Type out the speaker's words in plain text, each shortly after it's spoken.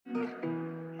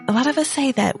A lot of us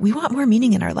say that we want more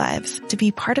meaning in our lives, to be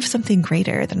part of something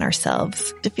greater than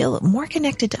ourselves, to feel more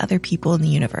connected to other people in the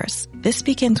universe. This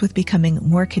begins with becoming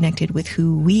more connected with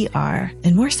who we are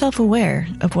and more self-aware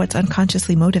of what's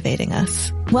unconsciously motivating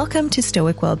us. Welcome to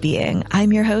Stoic Wellbeing.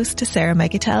 I'm your host, Sarah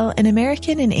Miguel, an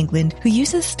American in England who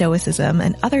uses Stoicism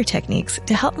and other techniques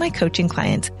to help my coaching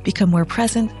clients become more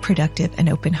present, productive, and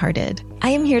open-hearted.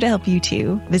 I am here to help you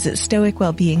too. Visit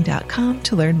stoicwellbeing.com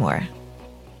to learn more.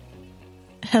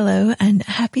 Hello and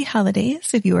happy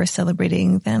holidays. If you are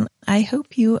celebrating, then I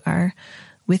hope you are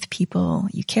with people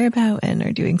you care about and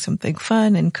are doing something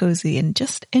fun and cozy and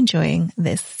just enjoying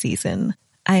this season.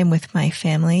 I am with my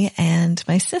family, and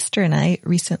my sister and I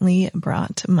recently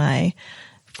brought my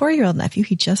 4-year-old nephew,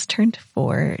 he just turned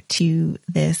 4, to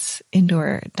this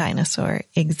indoor dinosaur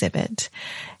exhibit.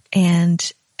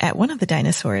 And at one of the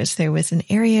dinosaurs, there was an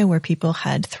area where people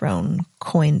had thrown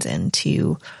coins in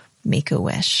to make a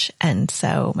wish. And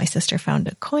so my sister found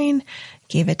a coin,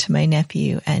 gave it to my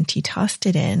nephew, and he tossed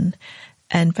it in.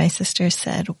 And my sister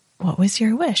said, "What was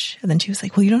your wish?" And then she was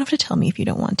like, "Well, you don't have to tell me if you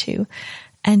don't want to."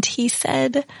 And he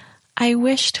said, "I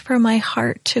wished for my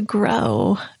heart to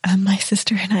grow." And my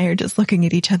sister and I are just looking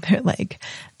at each other like,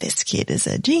 this kid is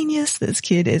a genius. This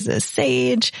kid is a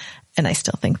sage. And I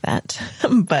still think that.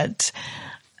 But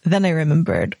then I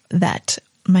remembered that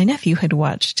my nephew had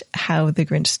watched How the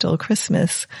Grinch Stole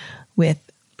Christmas with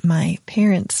my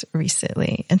parents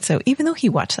recently. And so even though he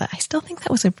watched that, I still think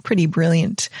that was a pretty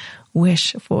brilliant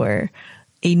wish for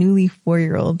a newly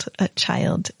 4-year-old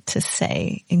child to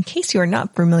say. In case you are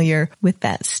not familiar with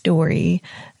that story,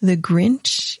 the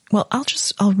Grinch, well,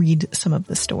 I'll read some of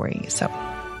the story. So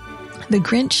the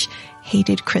Grinch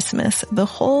hated Christmas the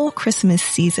whole Christmas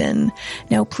season.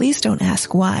 Now, please don't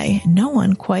ask why. No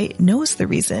one quite knows the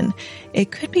reason.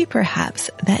 It could be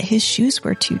perhaps that his shoes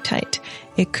were too tight.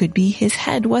 It could be his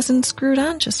head wasn't screwed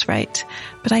on just right.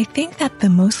 But I think that the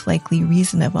most likely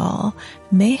reason of all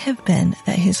may have been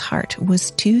that his heart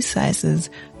was 2 sizes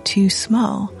too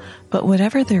small. But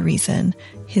whatever the reason,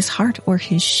 his heart or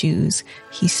his shoes,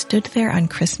 he stood there on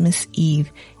Christmas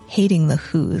Eve hating the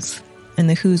Whos. And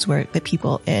the Whos were the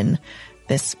people in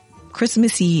this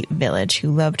Christmassy village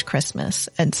who loved Christmas.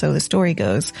 And so the story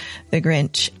goes, the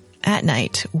Grinch at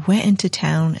night went into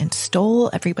town and stole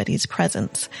everybody's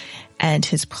presents. And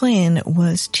his plan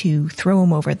was to throw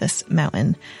them over this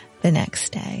mountain the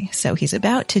next day. So he's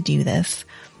about to do this.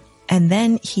 And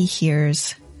then he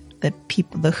hears the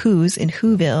people, the Whos in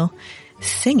Whoville,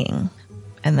 singing.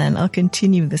 And then I'll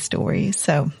continue the story.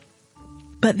 So,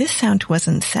 but this sound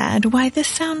wasn't sad. Why, this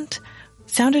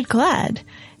sounded glad.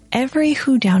 Every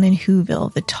Who down in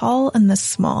Whoville, the tall and the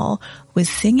small, was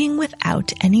singing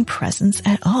without any presents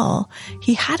at all.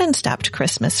 He hadn't stopped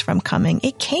Christmas from coming.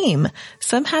 It came.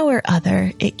 Somehow or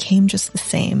other, it came just the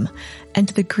same. And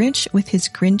the Grinch, with his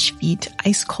Grinch feet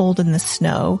ice cold in the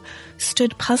snow,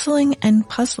 stood puzzling and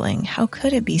puzzling. How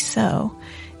could it be so?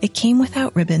 It came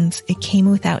without ribbons. It came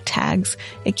without tags.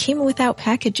 It came without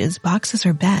packages, boxes,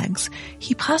 or bags.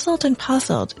 He puzzled and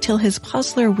puzzled till his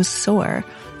puzzler was sore.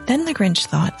 Then the Grinch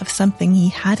thought of something he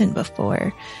hadn't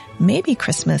before. Maybe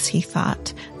Christmas, he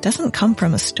thought, doesn't come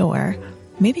from a store.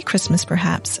 Maybe Christmas,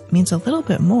 perhaps, means a little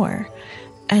bit more.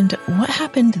 And what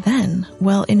happened then?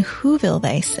 Well, in Whoville,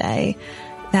 they say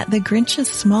that the Grinch's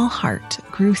small heart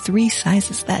grew 3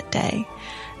 sizes that day.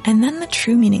 And then the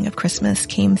true meaning of Christmas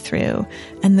came through,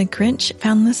 and the Grinch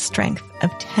found the strength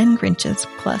of 10 Grinches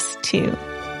plus 2.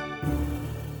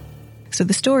 So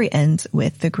the story ends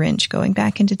with the Grinch going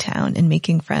back into town and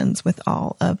making friends with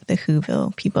all of the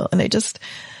Whoville people. And I just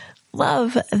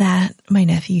love that my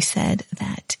nephew said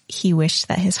that he wished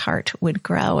that his heart would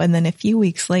grow. And then a few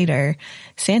weeks later,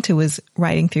 Santa was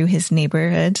riding through his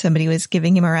neighborhood. Somebody was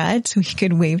giving him a ride so he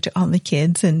could wave to all the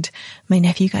kids. And my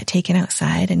nephew got taken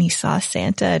outside and he saw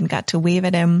Santa and got to wave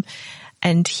at him.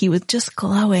 And he was just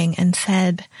glowing and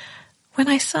said, "When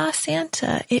I saw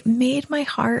Santa, it made my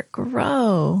heart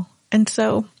grow." And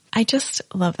so I just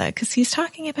love that because he's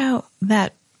talking about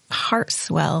that heart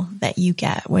swell that you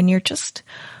get when you're just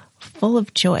full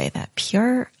of joy, that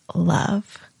pure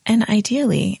love. And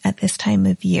ideally at this time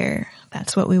of year,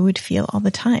 that's what we would feel all the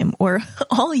time, or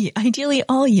all year, ideally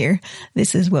all year,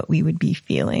 this is what we would be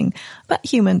feeling. But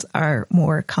humans are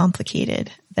more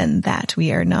complicated than that.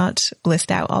 We are not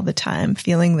blissed out all the time,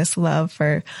 feeling this love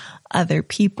for other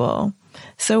people.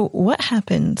 So what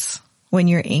happens when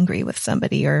you're angry with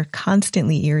somebody or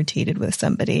constantly irritated with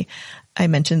somebody? I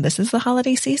mentioned this is the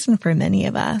holiday season for many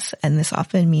of us, and this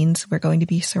often means we're going to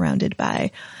be surrounded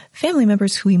by family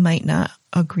members who we might not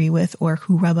agree with or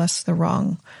who rub us the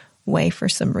wrong way for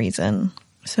some reason.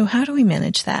 So how do we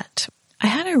manage that? I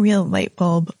had a real light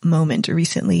bulb moment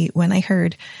recently when I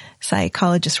heard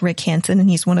psychologist Rick Hanson, and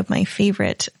he's one of my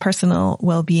favorite personal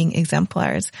well-being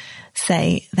exemplars,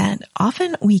 say that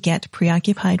often we get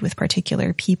preoccupied with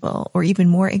particular people, or even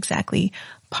more exactly,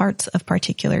 parts of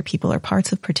particular people or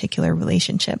parts of particular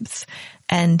relationships.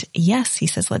 And yes, he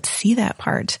says, let's see that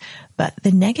part. But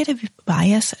the negative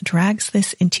bias drags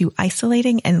this into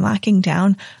isolating and locking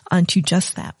down onto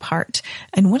just that part.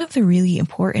 And one of the really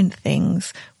important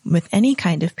things with any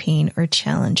kind of pain or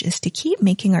challenge is to keep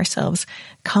making ourselves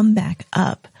come back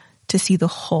up to see the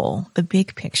whole, the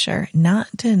big picture, not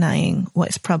denying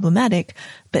what's problematic,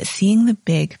 but seeing the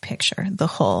big picture, the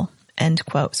whole. End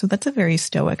quote. So that's a very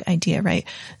stoic idea, right?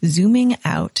 Zooming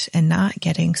out and not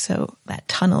getting that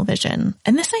tunnel vision.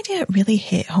 And this idea really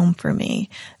hit home for me.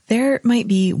 There might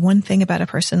be one thing about a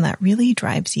person that really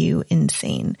drives you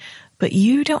insane, but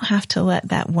you don't have to let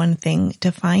that one thing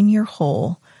define your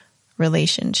whole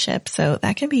relationship. So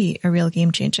that can be a real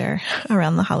game changer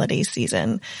around the holiday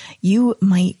season. You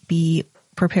might be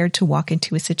prepared to walk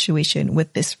into a situation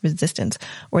with this resistance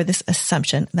or this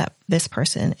assumption that this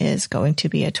person is going to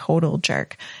be a total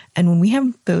jerk. And when we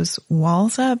have those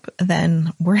walls up,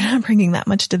 then we're not bringing that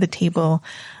much to the table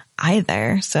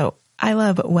either. So I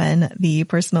love when the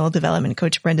personal development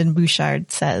coach Brendon Burchard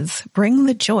says, bring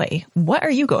the joy. What are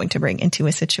you going to bring into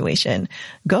a situation?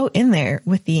 Go in there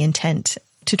with the intent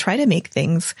to try to make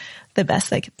things the best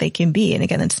that they can be. And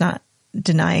again, it's not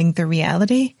denying the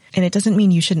reality. And it doesn't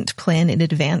mean you shouldn't plan in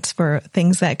advance for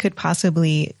things that could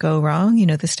possibly go wrong. You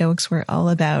know, the Stoics were all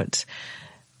about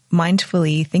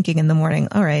mindfully thinking in the morning,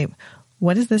 all right,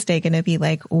 what is this day going to be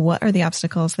like? What are the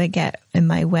obstacles that get in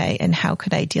my way? And how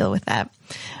could I deal with that?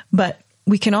 But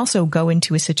we can also go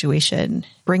into a situation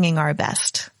bringing our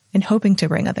best and hoping to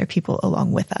bring other people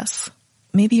along with us.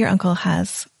 Maybe your uncle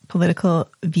has political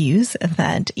views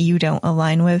that you don't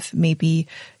align with. Maybe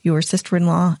your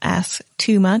sister-in-law asks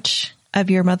too much of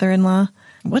your mother-in-law.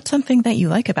 What's something that you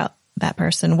like about that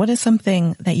person? What is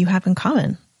something that you have in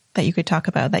common that you could talk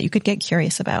about, that you could get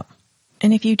curious about?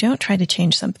 And if you don't try to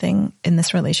change something in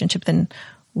this relationship, then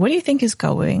what do you think is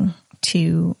going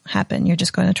to happen? You're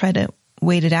just going to try to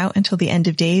wait it out until the end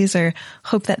of days, or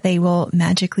hope that they will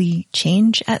magically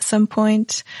change at some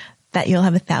point, that you'll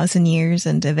have 1,000 years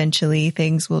and eventually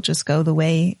things will just go the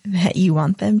way that you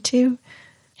want them to?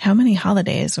 How many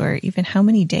holidays or even how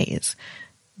many days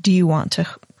do you want to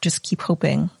just keep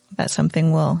hoping that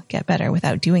something will get better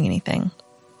without doing anything?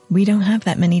 We don't have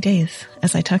that many days,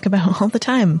 as I talk about all the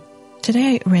time.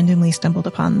 Today, I randomly stumbled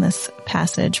upon this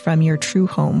passage from Your True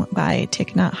Home by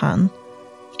Thich Nhat Hanh.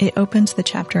 It opens the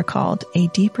chapter called A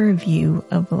Deeper View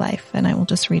of Life, and I will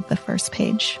just read the first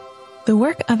page. The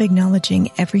work of acknowledging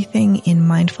everything in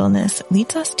mindfulness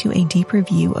leads us to a deeper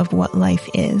view of what life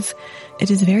is.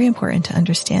 It is very important to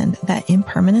understand that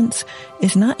impermanence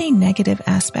is not a negative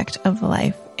aspect of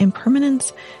life.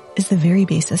 Impermanence is the very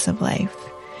basis of life.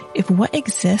 If what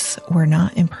exists were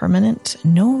not impermanent,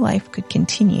 no life could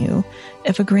continue.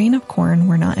 If a grain of corn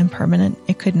were not impermanent,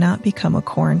 it could not become a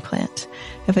corn plant.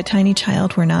 If a tiny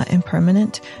child were not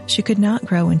impermanent, she could not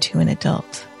grow into an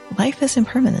adult. Life is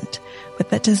impermanent, but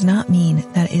that does not mean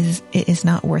that it is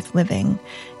not worth living.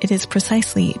 It is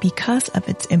precisely because of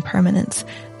its impermanence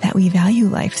that we value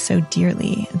life so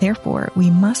dearly. Therefore, we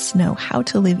must know how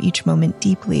to live each moment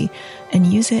deeply and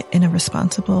use it in a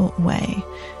responsible way.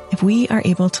 If we are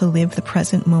able to live the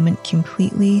present moment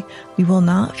completely, we will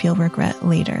not feel regret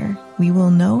later. We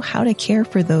will know how to care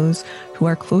for those who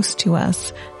are close to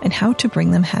us and how to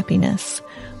bring them happiness.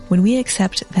 When we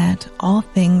accept that all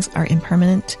things are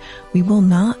impermanent, we will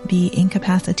not be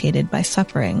incapacitated by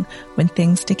suffering when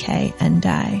things decay and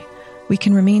die. We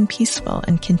can remain peaceful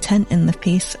and content in the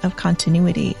face of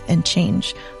continuity and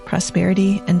change,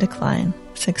 prosperity and decline,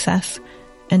 success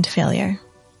and failure.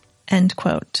 End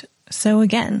quote. So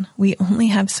again, we only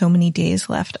have so many days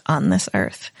left on this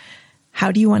earth.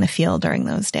 How do you want to feel during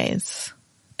those days?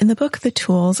 In the book, The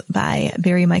Tools by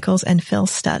Barry Michaels and Phil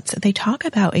Stutz, they talk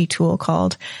about a tool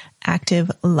called active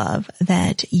love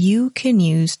that you can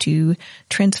use to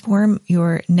transform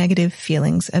your negative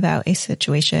feelings about a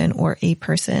situation or a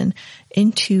person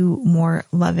into more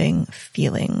loving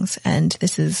feelings. And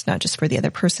this is not just for the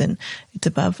other person. It's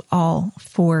above all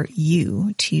for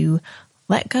you to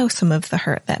let go some of the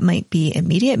hurt that might be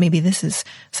immediate. Maybe this is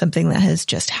something that has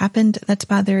just happened that's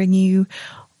bothering you.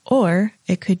 Or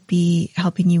it could be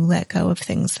helping you let go of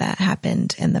things that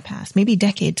happened in the past, maybe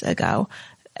decades ago,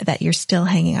 that you're still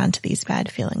hanging on to these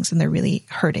bad feelings and they're really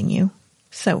hurting you.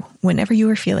 So whenever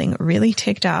you are feeling really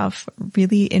ticked off,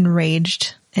 really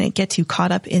enraged, and it gets you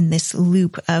caught up in this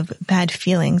loop of bad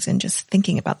feelings and just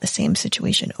thinking about the same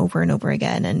situation over and over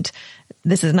again and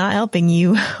this is not helping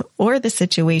you or the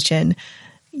situation,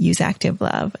 use active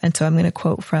love. And so I'm going to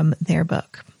quote from their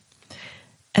book.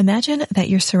 Imagine that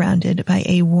you're surrounded by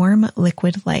a warm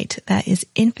liquid light that is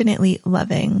infinitely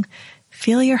loving.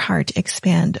 Feel your heart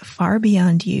expand far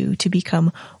beyond you to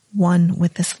become one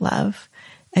with this love.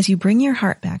 As you bring your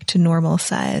heart back to normal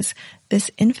size, this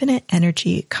infinite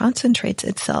energy concentrates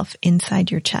itself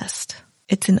inside your chest.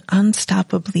 It's an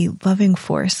unstoppably loving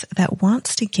force that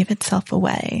wants to give itself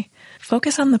away.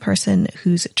 Focus on the person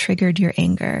who's triggered your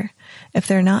anger. If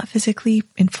they're not physically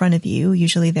in front of you,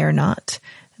 usually they're not,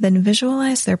 then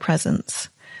visualize their presence.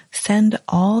 Send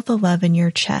all the love in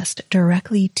your chest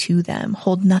directly to them.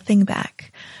 Hold nothing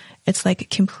back. It's like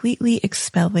completely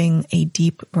expelling a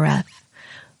deep breath.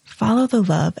 Follow the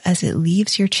love as it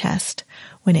leaves your chest.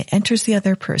 When it enters the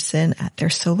other person at their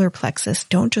solar plexus,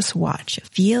 don't just watch.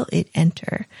 Feel it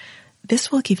enter.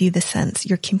 This will give you the sense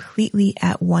you're completely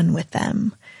at one with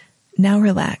them. Now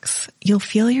relax. You'll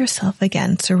feel yourself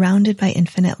again surrounded by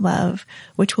infinite love,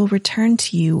 which will return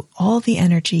to you all the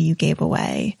energy you gave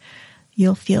away.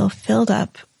 You'll feel filled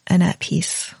up and at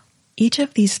peace. Each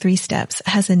of these 3 steps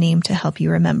has a name to help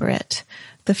you remember it.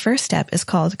 The first step is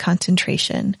called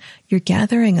concentration. You're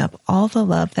gathering up all the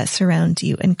love that surrounds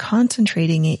you and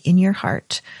concentrating it in your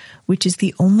heart, which is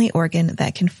the only organ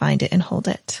that can find it and hold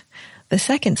it. The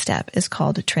second step is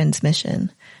called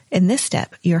transmission. In this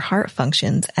step, your heart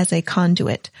functions as a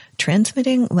conduit,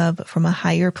 transmitting love from a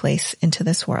higher place into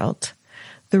this world.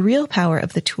 The real power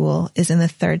of the tool is in the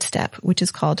third step, which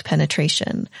is called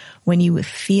penetration. When you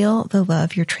feel the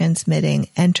love you're transmitting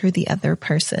enter the other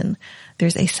person,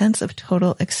 there's a sense of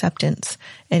total acceptance,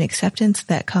 an acceptance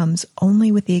that comes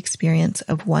only with the experience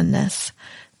of oneness.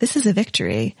 This is a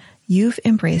victory. You've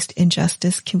embraced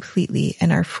injustice completely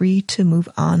and are free to move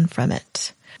on from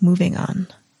it. Moving on.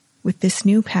 With this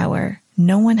new power,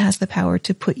 no one has the power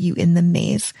to put you in the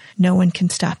maze. No one can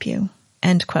stop you.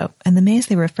 End quote. And the maze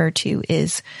they refer to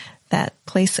is that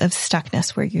place of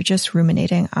stuckness where you're just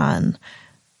ruminating on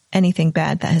anything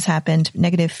bad that has happened,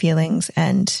 negative feelings,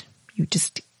 and you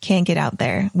just can't get out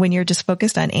there. When you're just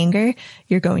focused on anger,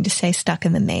 you're going to stay stuck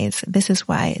in the maze. This is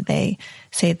why they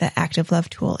say the active love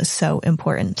tool is so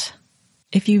important.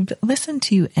 If you've listened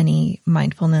to any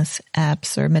mindfulness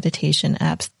apps or meditation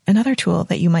apps, another tool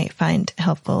that you might find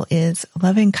helpful is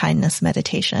loving kindness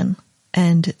meditation.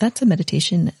 And that's a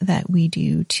meditation that we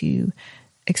do to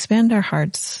expand our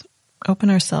hearts, open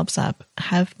ourselves up,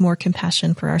 have more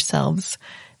compassion for ourselves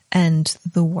and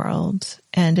the world.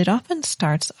 And it often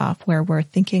starts off where we're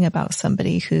thinking about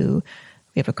somebody who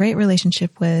we have a great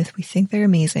relationship with. We think they're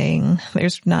amazing.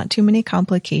 There's not too many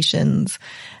complications.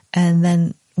 And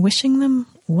then wishing them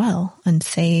well and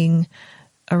saying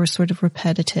a sort of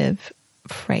repetitive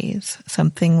phrase,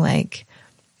 something like,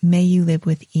 may you live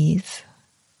with ease.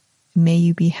 May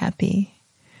you be happy.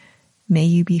 May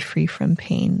you be free from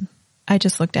pain. I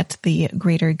just looked at the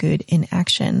Greater Good in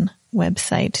Action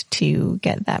website to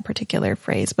get that particular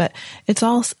phrase, but it's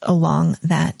all along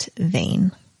that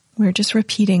vein. We're just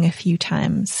repeating a few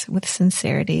times with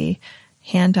sincerity,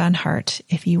 hand on heart,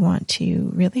 if you want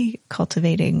to, really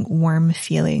cultivating warm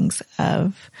feelings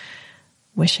of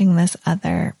wishing this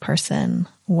other person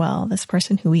well, this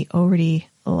person who we already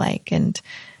like. And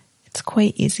it's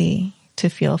quite easy to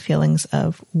feel feelings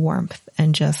of warmth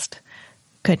and just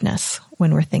goodness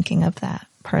when we're thinking of that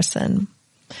person.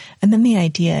 And then the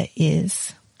idea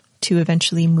is to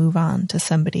eventually move on to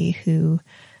somebody who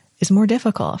is more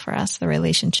difficult for us. The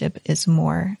relationship is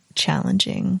more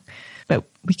challenging, but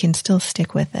we can still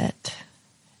stick with it.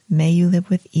 May you live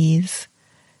with ease.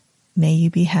 May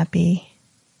you be happy.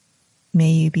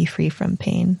 May you be free from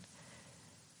pain.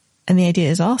 And the idea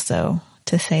is also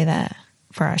to say that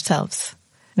for ourselves.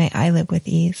 May I live with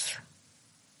ease.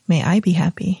 May I be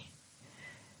happy.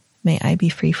 May I be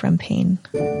free from pain.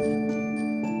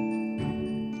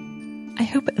 I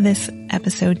hope this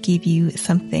episode gave you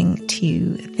something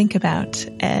to think about,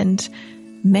 and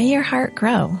may your heart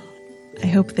grow. I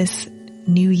hope this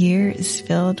new year is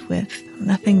filled with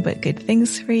nothing but good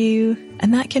things for you,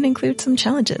 and that can include some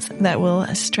challenges that will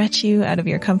stretch you out of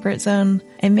your comfort zone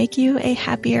and make you a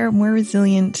happier, more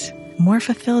resilient, more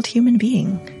fulfilled human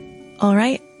being. All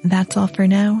right, that's all for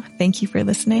now. Thank you for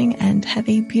listening and have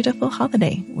a beautiful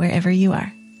holiday wherever you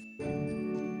are.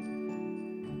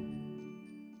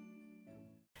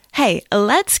 Hey,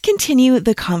 let's continue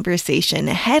the conversation.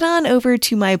 Head on over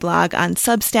to my blog on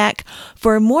Substack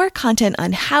for more content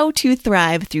on how to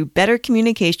thrive through better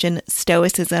communication,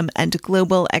 stoicism, and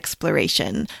global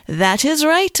exploration. That is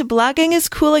right, blogging is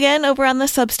cool again over on the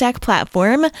Substack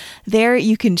platform. There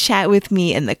you can chat with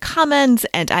me in the comments,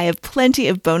 and I have plenty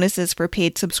of bonuses for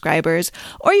paid subscribers,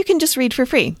 or you can just read for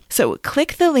free. So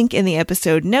click the link in the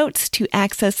episode notes to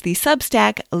access the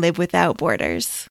Substack Live Without Borders.